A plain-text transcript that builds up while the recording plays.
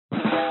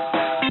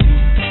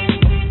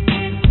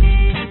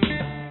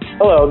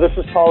Hello, this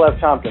is Paul F.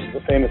 Tompkins,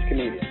 the famous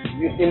comedian.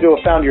 You seem to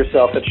have found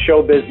yourself at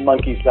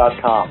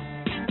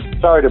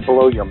showbizmonkeys.com. Sorry to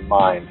blow your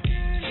mind.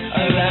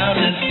 Around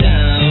this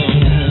town,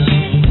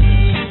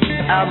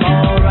 I'm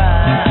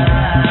alright.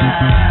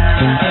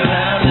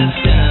 Around this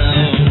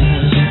town,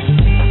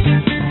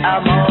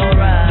 I'm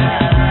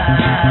alright.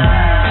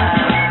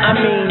 I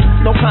mean,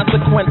 no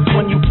consequence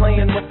when you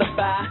playing with the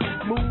fire.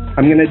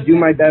 I'm going to do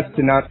my best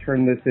to not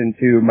turn this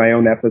into my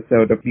own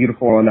episode of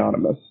Beautiful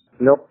Anonymous.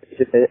 Nope,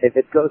 if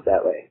it goes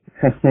that way.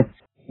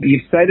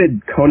 You've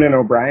cited Conan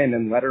O'Brien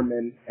and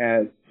Letterman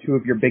as two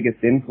of your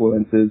biggest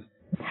influences.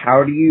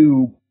 How do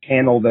you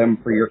channel them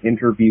for your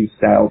interview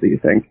style, do you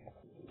think?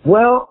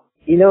 Well,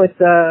 it's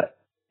a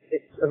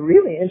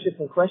really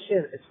interesting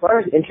question. As far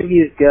as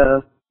interviews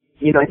go,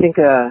 I think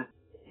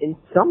in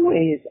some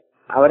ways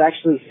I would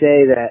actually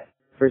say that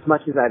for as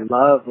much as I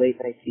love late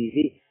night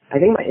TV, I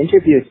think my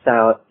interview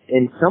style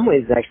in some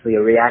ways is actually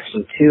a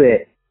reaction to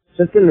it.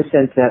 Just in the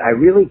sense that I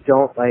really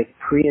don't like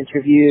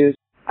pre-interviews.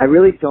 I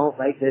really don't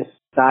like this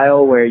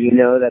style where you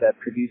know that a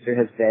producer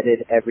has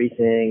vetted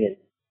everything and,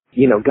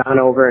 gone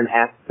over and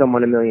asked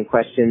someone a million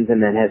questions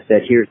and then has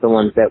said, here's the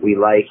ones that we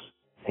like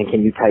and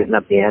can you tighten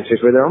up the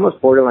answers, where they're almost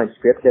borderline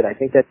scripted. I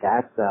think that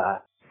that's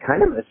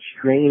kind of a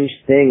strange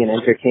thing in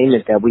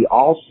entertainment that we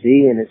all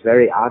see and it's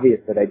very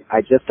obvious that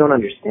I just don't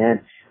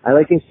understand. I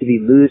like things to be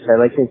loose. I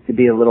like things to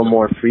be a little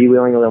more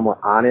freewheeling, a little more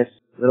honest,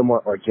 a little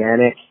more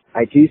organic.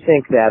 I do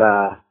think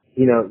that,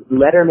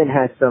 Letterman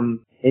has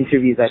some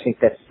interviews I think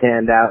that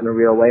stand out in a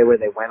real way where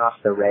they went off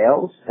the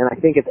rails. And I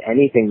think if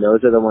anything,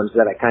 those are the ones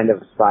that I kind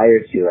of aspire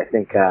to. I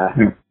think,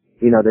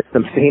 there's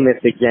some famous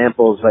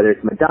examples, whether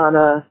it's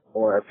Madonna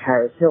or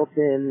Paris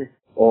Hilton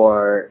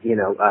or,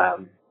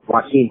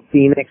 Joaquin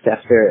Phoenix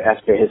after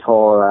his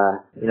whole,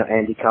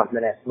 Andy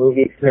Kaufman-esque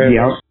movie experience.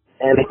 Yeah.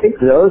 And I think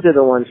those are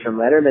the ones from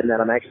Letterman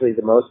that I'm actually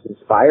the most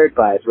inspired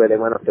by, is where they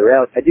went off the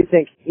rails. I do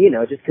think,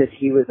 just because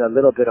he was a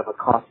little bit of a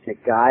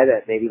caustic guy,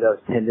 that maybe those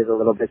tended a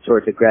little bit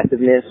towards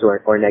aggressiveness or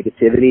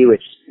negativity,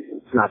 which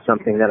is not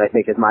something that I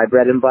think is my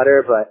bread and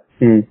butter. But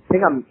I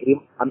think I'm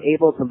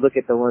able to look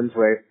at the ones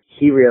where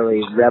he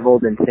really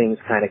reveled in things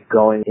kind of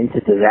going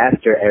into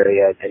disaster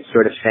area and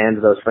sort of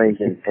fanned those flames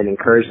and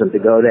encouraged them to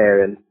go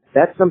there. And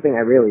that's something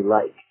I really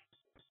like.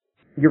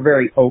 You're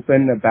very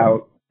open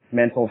about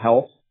mental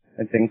health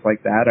and things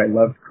like that. I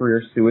love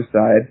Career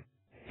Suicide.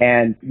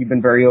 And you've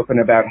been very open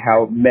about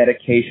how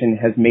medication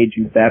has made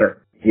you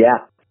better. Yeah.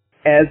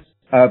 As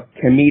a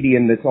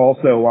comedian that's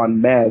also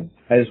on meds,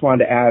 I just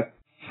wanted to ask,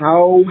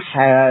 how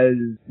has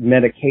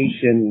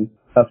medication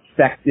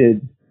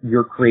affected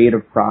your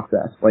creative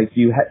process? Like,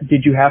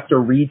 did you have to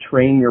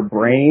retrain your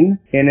brain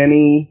in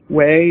any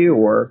way,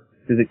 or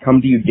does it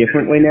come to you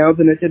differently now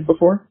than it did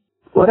before?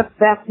 What a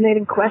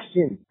fascinating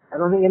question. I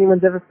don't think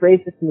anyone's ever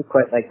phrased it to me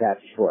quite like that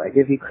before. I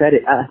give you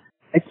credit.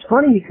 It's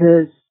funny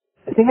because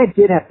I think I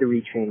did have to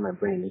retrain my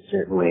brain in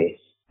certain ways.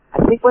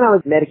 I think when I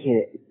was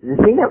medicated, the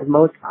thing that was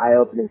most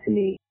eye-opening to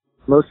me,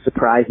 most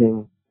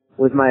surprising,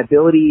 was my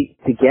ability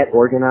to get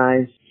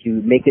organized,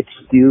 to make a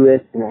to-do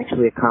list and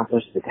actually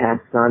accomplish the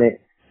tasks on it,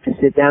 to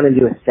sit down and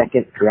do a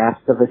second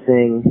draft of a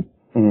thing.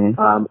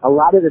 Mm-hmm. A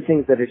lot of the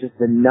things that are just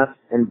the nuts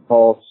and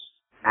bolts,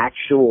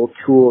 actual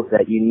tools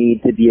that you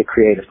need to be a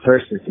creative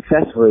person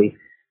successfully.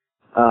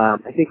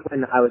 I think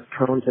when I was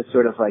prone to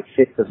sort of like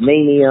fits of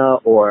mania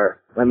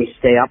or let me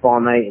stay up all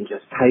night and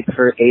just type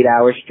for 8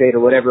 hours straight or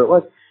whatever it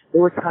was,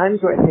 there were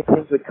times where I think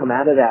things would come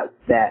out of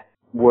that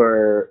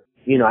were,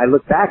 I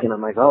look back and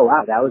I'm like, oh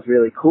wow, that was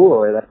really cool,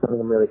 or that's something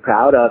I'm really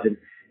proud of, and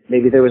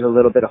maybe there was a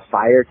little bit of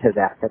fire to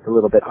that that's a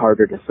little bit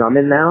harder to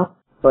summon now.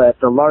 But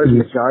the large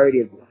majority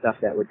of the stuff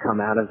that would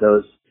come out of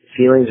those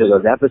feelings or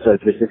those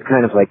episodes was just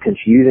kind of like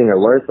confusing or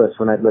worthless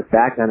when I'd look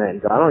back on it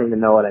and go, I don't even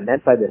know what I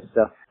meant by this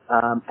stuff.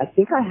 I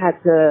think I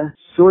had to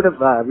sort of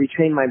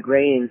retrain my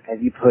brain,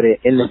 as you put it,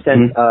 in the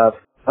sense of,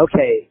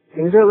 okay,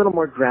 things are a little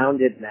more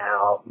grounded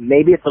now.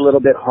 Maybe it's a little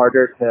bit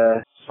harder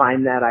to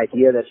find that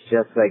idea that's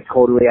just like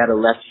totally out of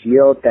left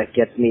field that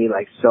gets me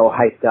like so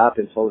hyped up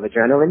and full of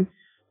adrenaline.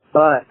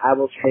 But I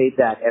will trade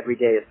that every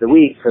day of the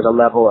week for the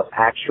level of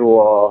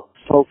actual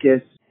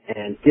focus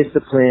and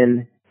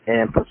discipline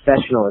and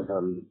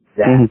professionalism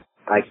that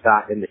I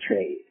got in the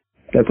trade.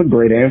 That's a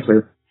great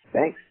answer.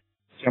 Thanks.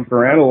 Jump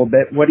around a little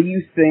bit. What do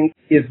you think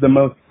is the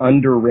most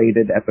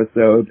underrated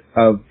episode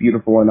of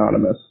Beautiful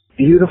Anonymous?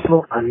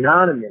 Beautiful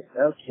Anonymous.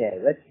 Okay,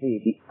 let's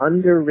see. The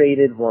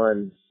underrated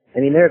ones.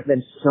 I mean, there have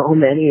been so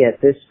many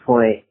at this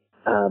point.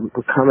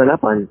 We're coming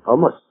up on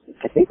almost,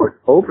 I think we're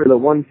over the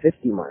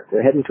 150 mark.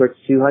 We're heading towards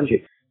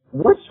 200.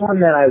 What's one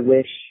that I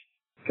wish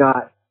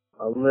got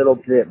a little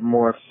bit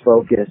more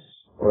focus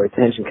or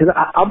attention? Because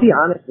I'll be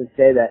honest and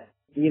say that,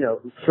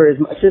 for as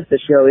much as the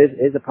show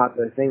is a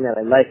popular thing that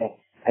I like,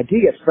 I do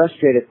get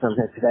frustrated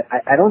sometimes because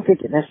I don't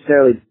think it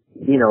necessarily,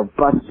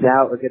 busts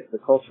out or gets the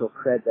cultural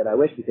cred that I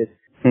wish, because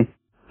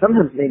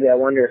sometimes maybe I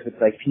wonder if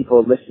it's like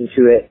people listen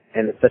to it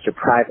and it's such a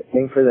private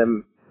thing for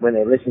them when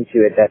they listen to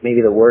it that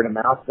maybe the word of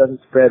mouth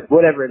doesn't spread,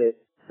 whatever it is.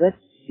 Let's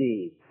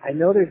see. I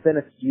know there's been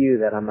a few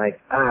that I'm like,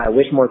 I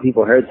wish more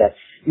people heard that.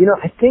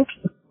 I think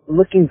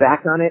looking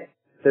back on it,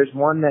 there's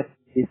one that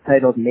is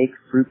titled Make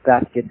Fruit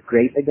Baskets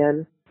Great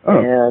Again. Oh.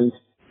 And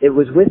it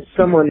was with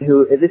someone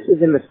who, this was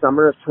in the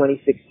summer of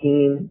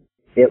 2016.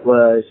 It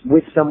was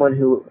with someone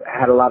who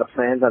had a lot of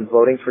plans on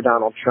voting for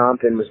Donald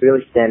Trump and was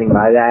really standing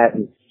by that.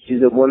 And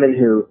she's a woman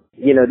who,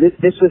 you know,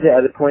 this was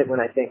at the point when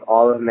I think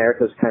all of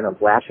America was kind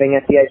of laughing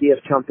at the idea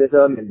of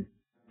Trumpism and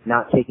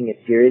not taking it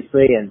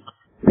seriously. And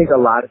I think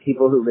a lot of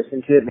people who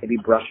listened to it maybe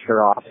brushed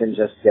her off and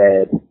just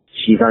said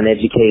she's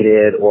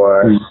uneducated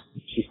or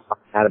she's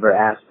out of her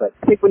ass. But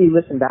I think when you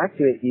listen back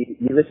to it,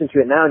 you listen to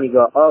it now and you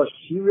go, oh,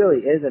 she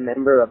really is a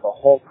member of a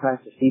whole class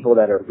of people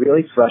that are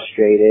really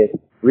frustrated,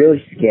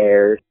 really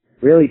scared,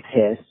 really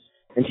pissed,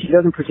 and she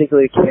doesn't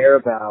particularly care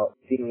about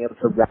being able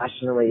to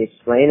rationally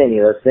explain any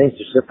of those things.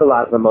 There's just a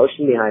lot of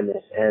emotion behind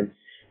this. And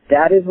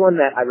that is one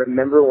that I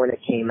remember when it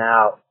came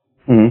out,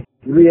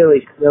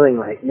 really feeling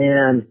like,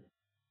 man,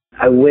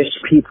 I wish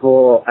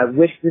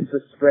this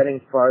was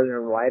spreading farther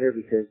and wider,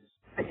 because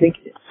I think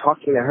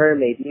talking to her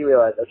made me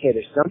realize, okay,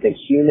 there's something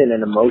human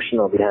and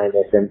emotional behind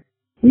this. And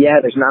yeah,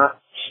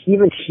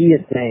 even she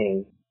is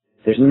saying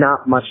there's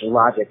not much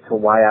logic to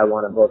why I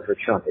want to vote for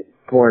Trump. It's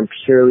born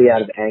purely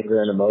out of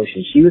anger and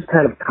emotion. She was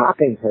kind of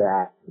copping to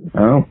that.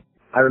 Oh.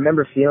 I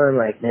remember feeling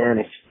like,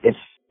 man, if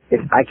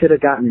I could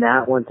have gotten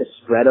that one to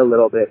spread a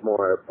little bit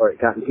more or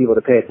gotten people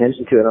to pay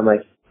attention to it, I'm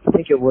like, I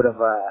think it would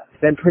have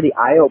been pretty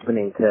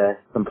eye-opening to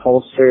some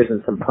pollsters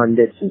and some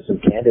pundits and some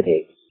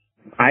candidates.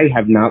 I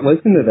have not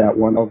listened to that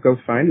one. I'll go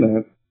find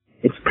that.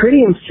 It's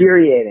pretty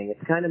infuriating.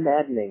 It's kind of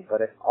maddening,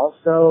 but it's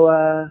also,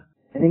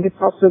 I think it's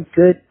also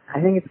good.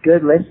 I think it's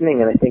good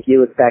listening, and I think you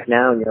look back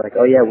now and you're like,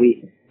 oh yeah,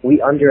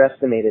 we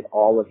underestimated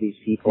all of these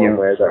people and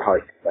where their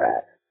hearts are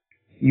at.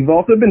 You've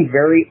also been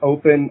very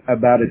open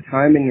about a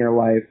time in your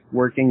life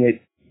working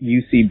at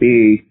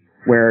UCB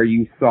where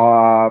you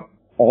saw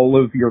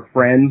all of your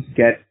friends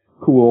get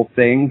cool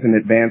things and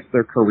advance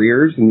their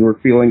careers, and you were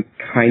feeling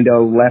kind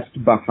of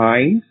left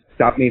behind.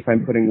 Stop me if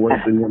I'm putting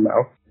words in your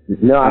mouth.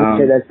 No, I'm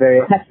sure that's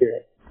very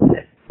accurate.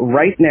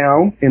 Right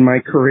now in my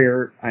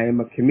career, I am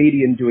a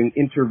comedian doing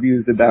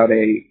interviews about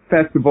a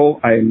festival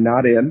I am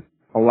not in.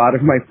 A lot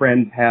of my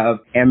friends have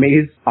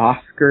Emmys,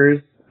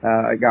 Oscars.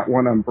 I got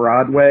one on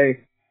Broadway.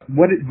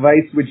 What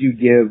advice would you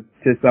give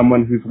to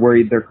someone who's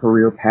worried their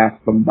career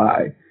passed them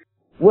by?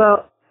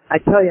 Well, I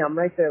tell you, I'm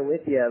right there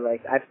with you.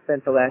 Like, I've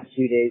spent the last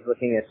 2 days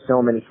looking at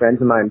so many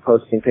friends of mine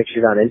posting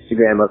pictures on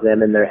Instagram of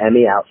them in their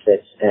Emmy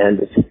outfits,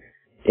 and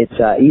it's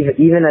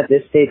even at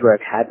this stage where I've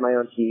had my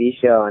own TV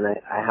show and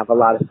I have a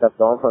lot of stuff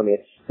going for me,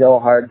 it's still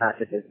hard not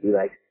to just be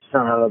like,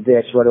 son of a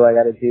bitch, what do I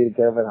got to do to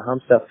get over the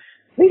hump stuff?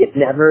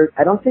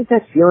 I don't think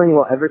that feeling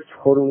will ever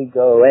totally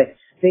go away.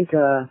 I think,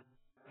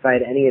 if I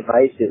had any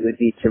advice, it would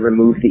be to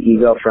remove the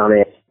ego from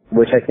it,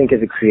 which I think as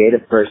a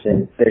creative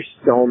person, there's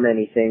so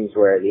many things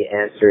where the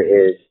answer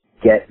is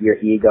get your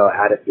ego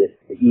out of this.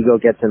 The ego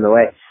gets in the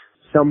way.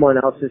 Someone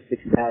else's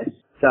success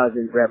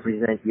doesn't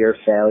represent your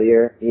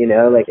failure. You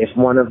know, like if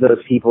one of those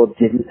people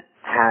didn't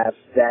have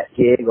that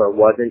gig or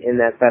wasn't in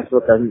that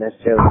festival, doesn't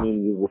necessarily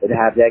mean you would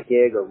have that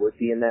gig or would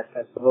be in that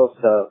festival.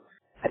 So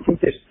I think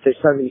there's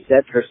something to be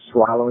said for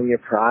swallowing your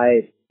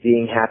pride,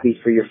 being happy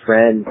for your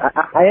friends.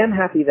 I am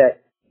happy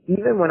that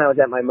even when I was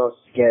at my most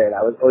scared,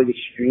 I was always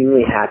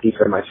extremely happy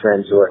for my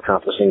friends who were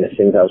accomplishing the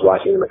things I was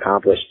watching them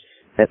accomplish.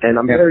 And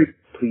I'm very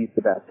pleased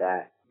about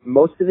that.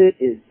 Most of it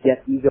is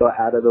get ego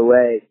out of the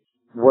way.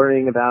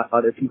 Worrying about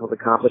other people's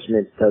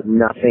accomplishments does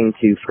nothing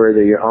to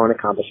further your own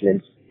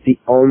accomplishments. The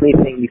only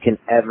thing you can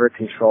ever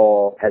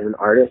control as an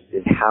artist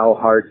is how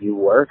hard you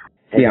work.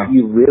 And if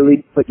you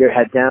really put your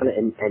head down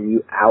and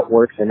you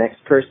outwork the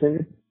next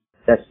person,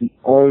 that's the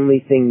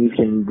only thing you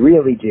can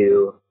really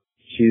do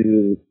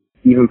to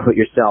even put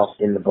yourself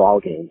in the ball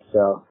game.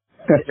 So,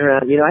 sitting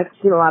around, you know, I've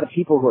seen a lot of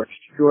people who are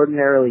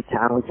extraordinarily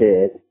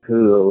talented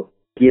who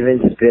give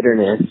into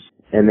bitterness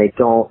and they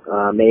don't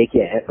make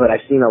it. But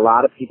I've seen a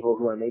lot of people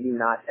who are maybe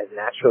not as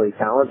naturally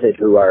talented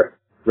who are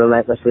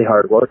relentlessly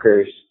hard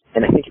workers,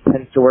 and I think it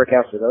tends to work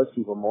out for those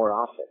people more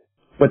often.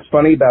 What's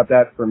funny about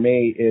that for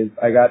me is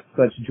I got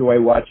such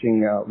joy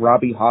watching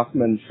Robbie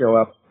Hoffman show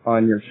up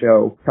on your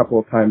show a couple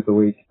of times a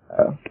week.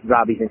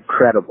 Robbie's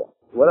incredible.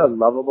 What a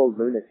lovable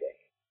lunatic.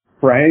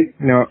 Right?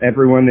 You know,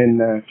 everyone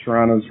in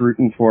Toronto's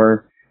rooting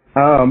for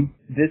her.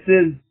 This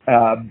is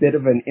a bit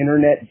of an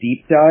internet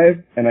deep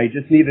dive, and I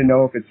just need to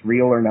know if it's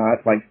real or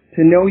not. Like,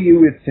 to know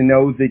you is to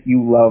know that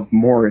you love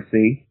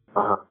Morrissey.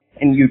 Uh-huh.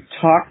 And you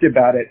talked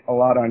about it a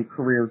lot on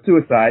Career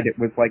Suicide. It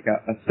was like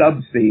a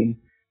sub-scene.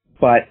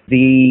 But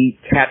the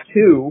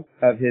tattoo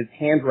of his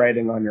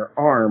handwriting on your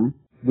arm,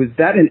 was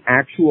that an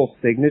actual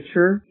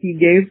signature he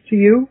gave to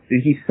you?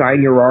 Did he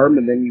sign your arm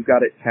and then you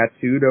got it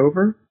tattooed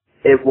over?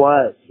 It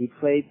was. He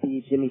played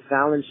the Jimmy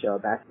Fallon show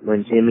back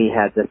when Jimmy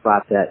had the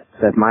spot that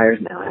Seth Meyers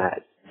now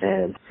has.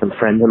 And some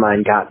friends of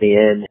mine got me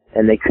in,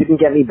 and they couldn't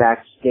get me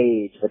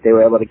backstage, but they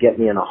were able to get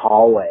me in a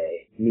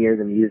hallway near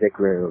the music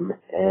room.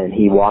 And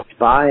he walked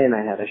by, and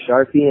I had a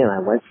Sharpie, and I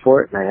went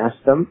for it, and I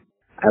asked him.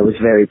 I was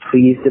very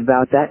pleased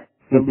about that.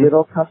 a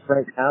little tough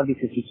right now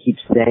because he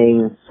keeps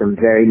saying some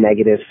very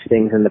negative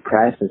things in the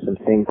press and some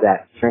things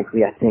that,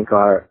 frankly, I think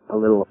are a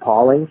little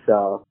appalling.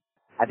 So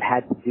I've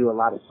had to do a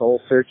lot of soul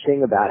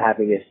searching about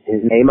having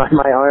his name on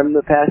my arm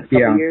the past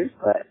couple years,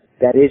 but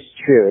that is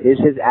true. It is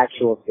his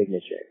actual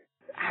signature.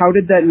 How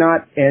did that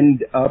not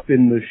end up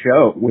in the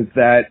show?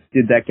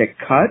 Did that get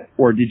cut,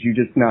 or did you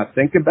just not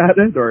think about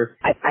it, or?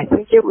 I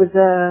think it was,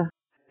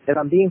 if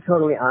I'm being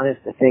totally honest,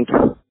 I think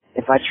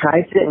if I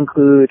tried to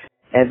include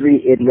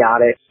every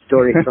idiotic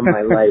story from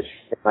my life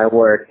in my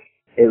work,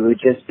 it would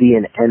just be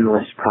an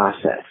endless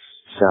process.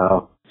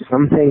 So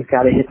some things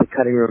got to hit the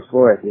cutting room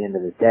floor at the end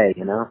of the day,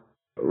 you know?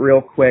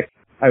 Real quick,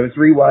 I was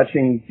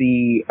rewatching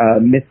the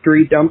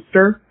Mystery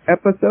Dumpster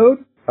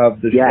episode of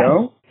the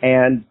show,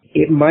 and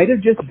it might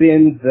have just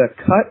been the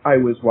cut I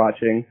was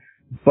watching,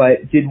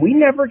 but did we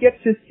never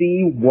get to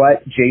see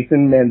what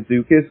Jason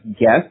Mantzoukas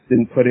guessed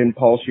and put in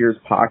Paul Scheer's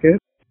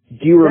pocket?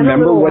 Do you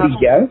remember what he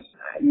guessed?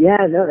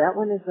 Yeah, no, that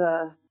one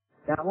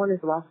is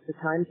lost to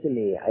time to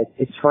me.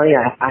 It's funny,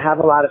 I have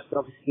a lot of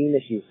self-esteem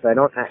issues, so I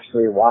don't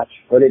actually watch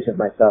footage of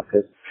myself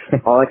because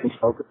all I can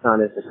focus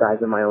on is the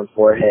size of my own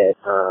forehead.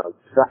 So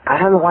I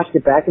haven't watched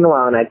it back in a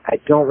while, and I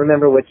don't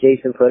remember what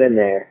Jason put in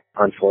there,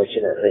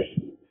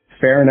 unfortunately.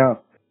 Fair enough.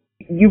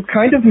 You've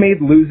kind of made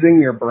losing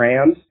your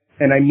brand,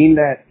 and I mean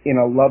that in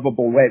a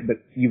lovable way, but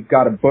you've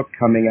got a book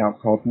coming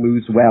out called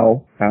Lose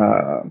Well,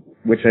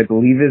 which I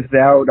believe is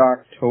out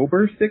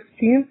October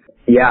 16th?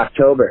 Yeah,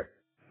 October.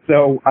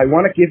 So I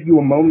want to give you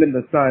a moment in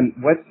the sun.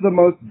 What's the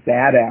most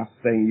badass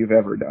thing you've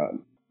ever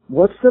done?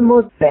 What's the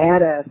most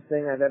badass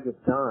thing I've ever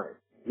done?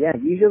 Yeah,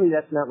 usually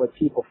that's not what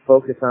people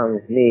focus on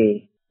with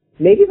me.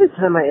 Maybe the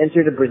time I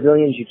entered a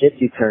Brazilian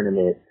Jiu-Jitsu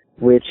tournament,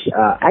 which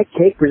I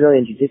take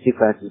Brazilian Jiu-Jitsu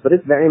classes, but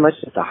it's very much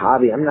just a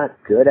hobby. I'm not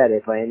good at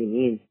it by any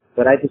means.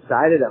 But I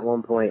decided at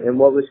one point, and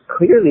what was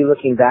clearly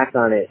looking back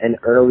on it, an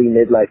early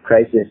midlife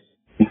crisis,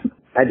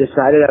 I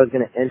decided I was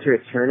going to enter a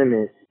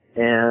tournament,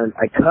 and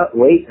I cut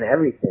weight and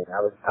everything.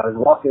 I was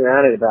walking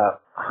around at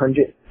about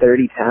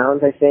 130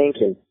 pounds, I think,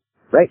 and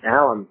right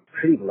now I'm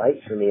pretty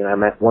light for me, and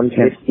I'm at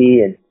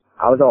 150, and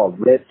I was all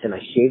ripped, and I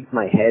shaved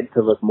my head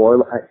to look more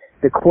like,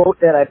 the quote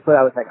that I put,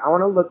 I was like, I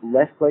want to look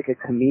less like a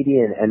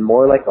comedian and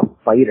more like a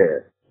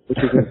fighter, which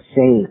is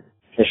insane.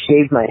 I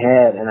shaved my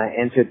head and I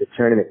entered the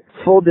tournament.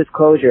 Full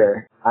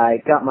disclosure, I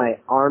got my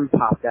arm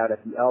popped out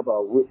at the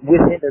elbow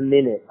within a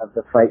minute of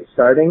the fight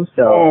starting,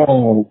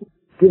 so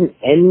it didn't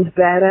end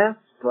badass,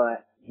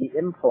 but the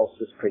impulse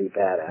was pretty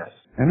badass.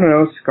 I don't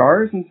know,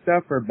 scars and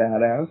stuff are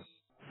badass.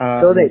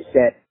 So they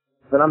said,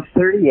 but I'm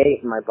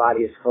 38 and my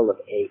body is full of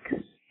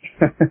aches.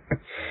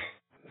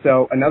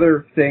 So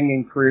another thing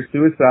in Career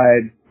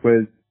Suicide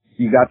was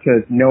you got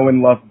to know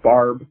and love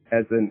Barb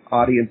as an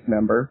audience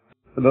member.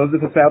 For those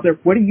of us out there,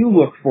 what do you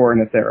look for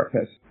in a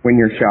therapist when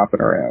you're shopping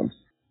around?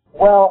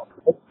 Well,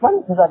 it's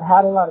funny because I've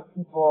had a lot of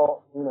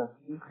people,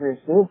 see Career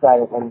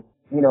Suicide, and,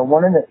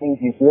 one of the things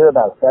you hear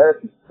about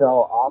therapy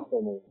so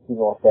often is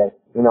people say,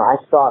 I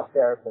saw a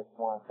therapist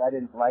once, I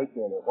didn't like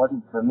it, it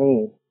wasn't for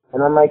me.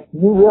 And I'm like, do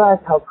you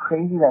realize how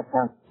crazy that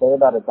sounds to say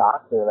about a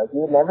doctor? Like,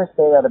 you would never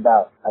say that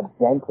about a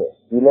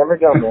dentist. You never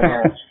go,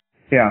 man.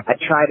 Yeah. I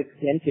tried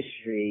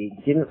dentistry,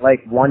 didn't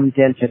like one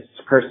dentist's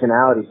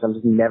personality, so I'm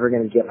just never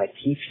going to get my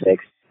teeth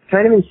fixed. It's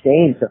kind of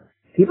insane. So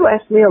people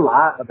ask me a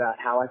lot about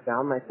how I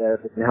found my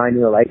therapist and how I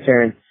knew I liked her.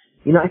 And,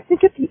 I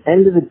think at the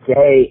end of the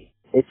day,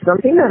 it's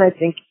something that I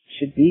think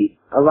should be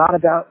a lot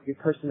about your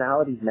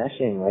personalities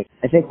meshing. Like,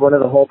 I think one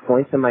of the whole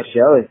points of my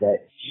show is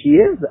that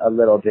she is a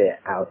little bit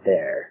out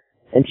there.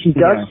 And she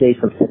does say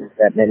some things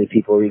that many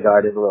people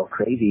regard as a little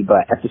crazy,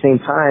 but at the same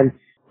time,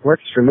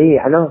 works for me.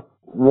 I know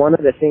one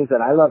of the things that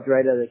I loved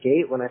right out of the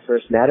gate when I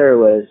first met her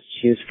was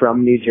she was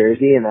from New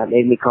Jersey, and that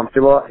made me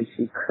comfortable. And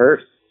she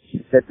cursed. She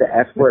said the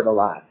F word a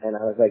lot. And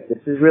I was like,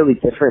 this is really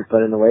different,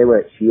 but in a way where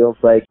it feels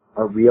like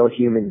a real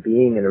human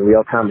being and a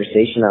real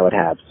conversation I would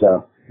have.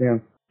 So yeah.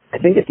 I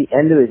think at the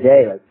end of the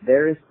day, like,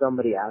 there is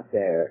somebody out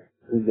there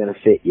who's going to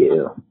fit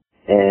you.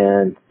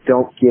 And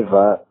don't give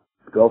up.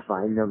 Go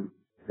find them.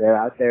 They're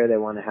out there, they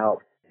want to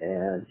help,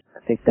 and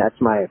I think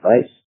that's my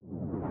advice.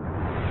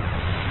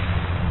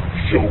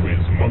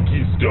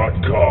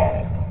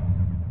 ShowbizMonkeys.com